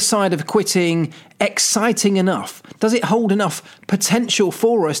the other side of quitting exciting enough? Does it hold enough potential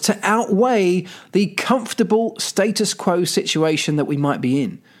for us to outweigh the comfortable status quo situation that we might be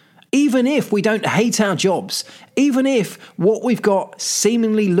in? Even if we don't hate our jobs, even if what we've got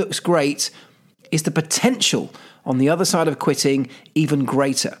seemingly looks great, is the potential on the other side of quitting even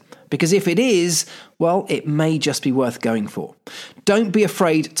greater? Because if it is, well, it may just be worth going for. Don't be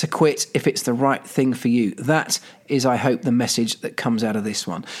afraid to quit if it's the right thing for you. That is, I hope, the message that comes out of this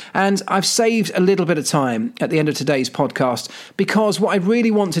one. And I've saved a little bit of time at the end of today's podcast because what I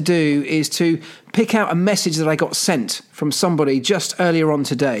really want to do is to pick out a message that I got sent from somebody just earlier on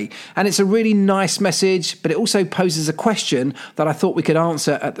today. And it's a really nice message, but it also poses a question that I thought we could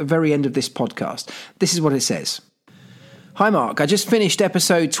answer at the very end of this podcast. This is what it says. Hi Mark, I just finished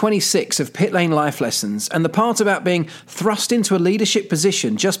episode 26 of Pit Lane Life Lessons, and the part about being thrust into a leadership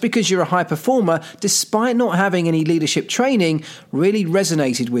position just because you're a high performer despite not having any leadership training really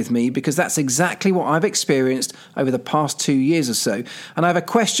resonated with me because that's exactly what I've experienced over the past 2 years or so. And I have a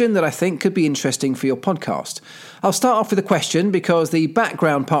question that I think could be interesting for your podcast. I'll start off with a question because the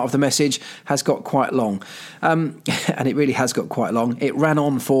background part of the message has got quite long. And it really has got quite long. It ran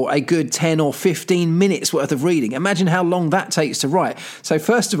on for a good 10 or 15 minutes worth of reading. Imagine how long that takes to write. So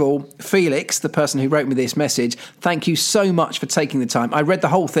first of all, Felix, the person who wrote me this message, thank you so much for taking the time. I read the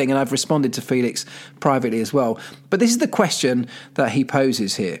whole thing and I've responded to Felix privately as well. But this is the question that he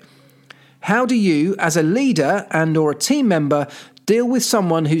poses here. How do you, as a leader and or a team member, deal with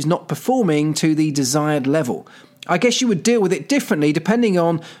someone who's not performing to the desired level? I guess you would deal with it differently depending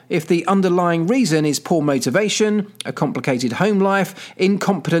on if the underlying reason is poor motivation, a complicated home life,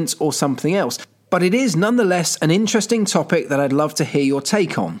 incompetence, or something else. But it is nonetheless an interesting topic that I'd love to hear your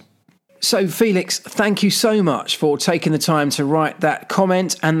take on. So Felix, thank you so much for taking the time to write that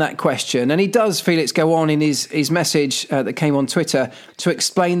comment and that question. And he does, Felix, go on in his message that came on Twitter to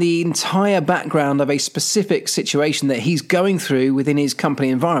explain the entire background of a specific situation that he's going through within his company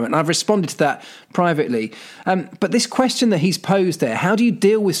environment. And I've responded to that privately. But this question that he's posed there, how do you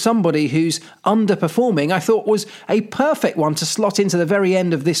deal with somebody who's underperforming, I thought was a perfect one to slot into the very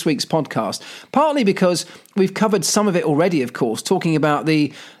end of this week's podcast. Partly because we've covered some of it already, of course, talking about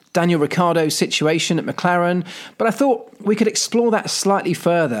the Daniel Ricciardo situation at McLaren, but I thought we could explore that slightly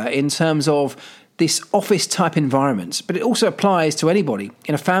further in terms of this office type environment, but it also applies to anybody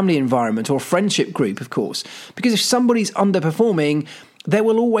in a family environment or a friendship group, of course, because if somebody's underperforming, there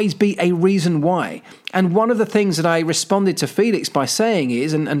will always be a reason why. And one of the things that I responded to Felix by saying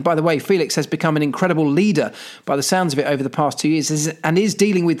is, and by the way, Felix has become an incredible leader by the sounds of it over the past 2 years and is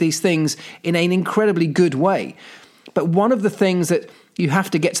dealing with these things in an incredibly good way. But one of the things that you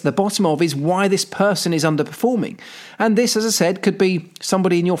have to get to the bottom of is why this person is underperforming. And this, as I said, could be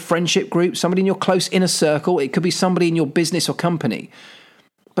somebody in your friendship group, somebody in your close inner circle. It could be somebody in your business or company.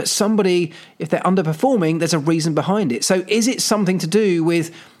 But somebody, if they're underperforming, there's a reason behind it. So is it something to do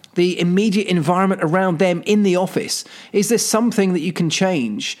with the immediate environment around them in the office? Is there something that you can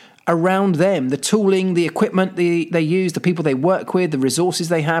change around them, the tooling, the equipment they use, the people they work with, the resources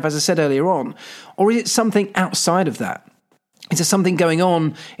they have, as I said earlier on? Or is it something outside of that? Is there something going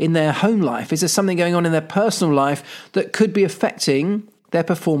on in their home life? Is there something going on in their personal life that could be affecting their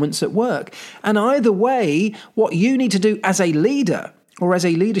performance at work? And either way, what you need to do as a leader or as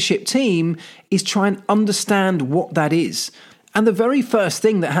a leadership team is try and understand what that is. And the very first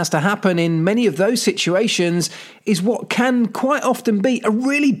thing that has to happen in many of those situations is what can quite often be a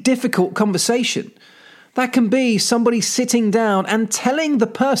really difficult conversation. That can be somebody sitting down and telling the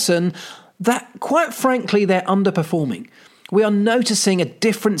person that, quite frankly, they're underperforming. We are noticing a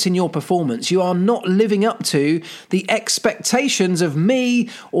difference in your performance. You are not living up to the expectations of me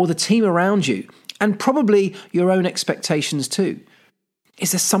or the team around you, and probably your own expectations too.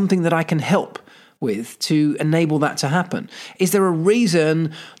 Is there something that I can help with to enable that to happen? Is there a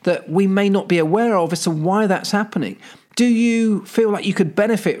reason that we may not be aware of as to why that's happening? Do you feel like you could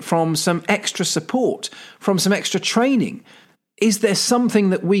benefit from some extra support, from some extra training? Is there something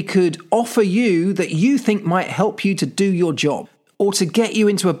that we could offer you that you think might help you to do your job, or to get you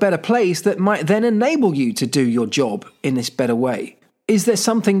into a better place that might then enable you to do your job in this better way? Is there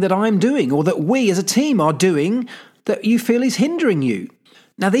something that I'm doing or that we as a team are doing that you feel is hindering you?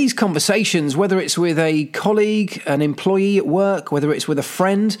 Now, these conversations, whether it's with a colleague, an employee at work, whether it's with a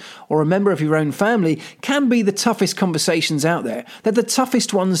friend or a member of your own family, can be the toughest conversations out there. They're the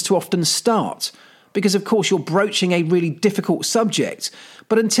toughest ones to often start because, of course, you're broaching a really difficult subject.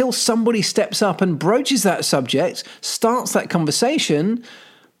 But until somebody steps up and broaches that subject, starts that conversation,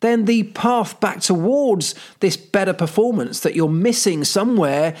 then the path back towards this better performance that you're missing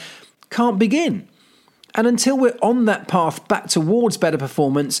somewhere can't begin. And until we're on that path back towards better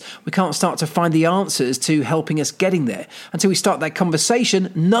performance, we can't start to find the answers to helping us getting there. Until we start that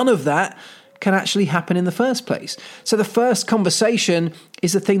conversation, none of that can actually happen in the first place. So the first conversation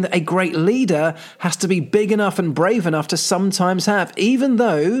is the thing that a great leader has to be big enough and brave enough to sometimes have, even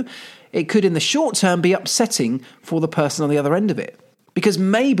though it could in the short term be upsetting for the person on the other end of it. Because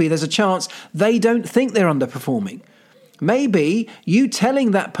maybe there's a chance they don't think they're underperforming. Maybe you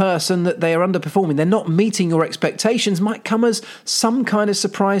telling that person that they are underperforming, they're not meeting your expectations, might come as some kind of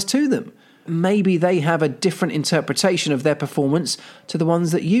surprise to them. Maybe they have a different interpretation of their performance to the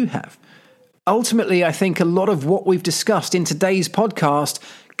ones that you have. Ultimately, I think a lot of what we've discussed in today's podcast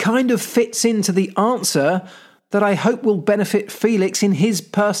kind of fits into the answer that I hope will benefit Felix in his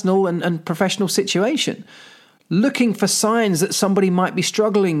personal and professional situation. Looking for signs that somebody might be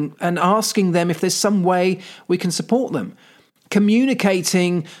struggling and asking them if there's some way we can support them.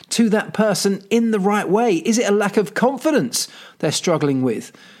 Communicating to that person in the right way. Is it a lack of confidence they're struggling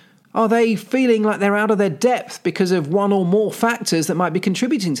with? Are they feeling like they're out of their depth because of one or more factors that might be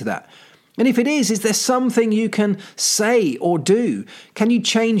contributing to that? And if it is there something you can say or do? Can you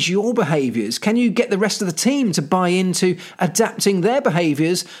change your behaviours? Can you get the rest of the team to buy into adapting their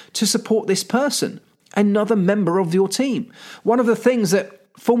behaviours to support this person? Another member of your team. One of the things that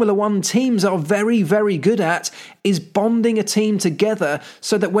Formula One teams are very, very good at is bonding a team together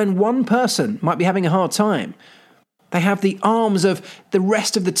so that when one person might be having a hard time, they have the arms of the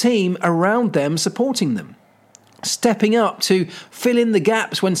rest of the team around them supporting them. Stepping up to fill in the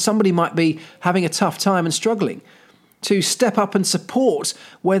gaps when somebody might be having a tough time and struggling. To step up and support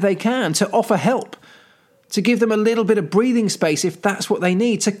where they can, to offer help. To give them a little bit of breathing space if that's what they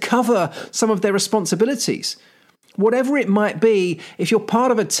need, to cover some of their responsibilities. Whatever it might be, if you're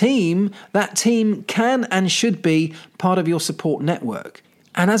part of a team, that team can and should be part of your support network.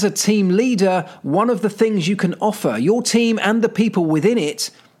 And as a team leader, one of the things you can offer your team and the people within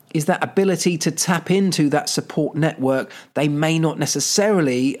it is that ability to tap into that support network they may not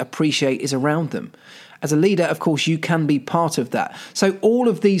necessarily appreciate is around them. As a leader, of course, you can be part of that. So all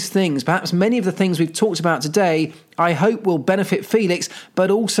of these things, perhaps many of the things we've talked about today, I hope will benefit Felix,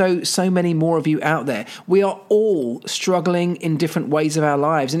 but also so many more of you out there. We are all struggling in different ways of our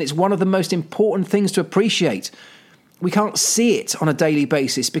lives, and it's one of the most important things to appreciate. We can't see it on a daily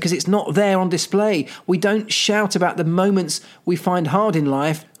basis because it's not there on display. We don't shout about the moments we find hard in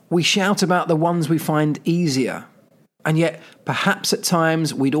life. We shout about the ones we find easier. And yet, perhaps at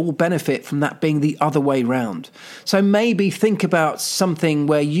times, we'd all benefit from that being the other way round. So maybe think about something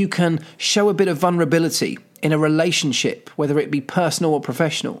where you can show a bit of vulnerability in a relationship, whether it be personal or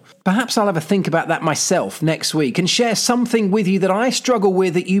professional. Perhaps I'll have a think about that myself next week and share something with you that I struggle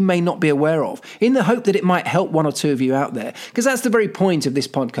with that you may not be aware of, in the hope that it might help one or two of you out there. Because that's the very point of this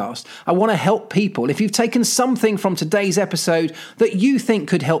podcast. I want to help people. If you've taken something from today's episode that you think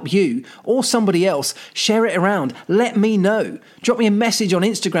could help you or somebody else, share it around. Let me know. Drop me a message on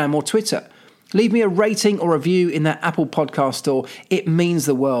Instagram or Twitter. Leave me a rating or review in that Apple podcast store. It means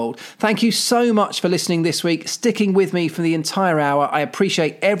the world. Thank you so much for listening this week, sticking with me for the entire hour. I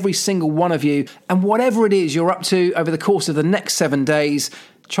appreciate every single one of you. And whatever it is you're up to over the course of the next 7 days,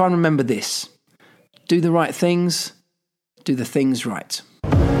 try and remember this. Do the right things. Do the things right.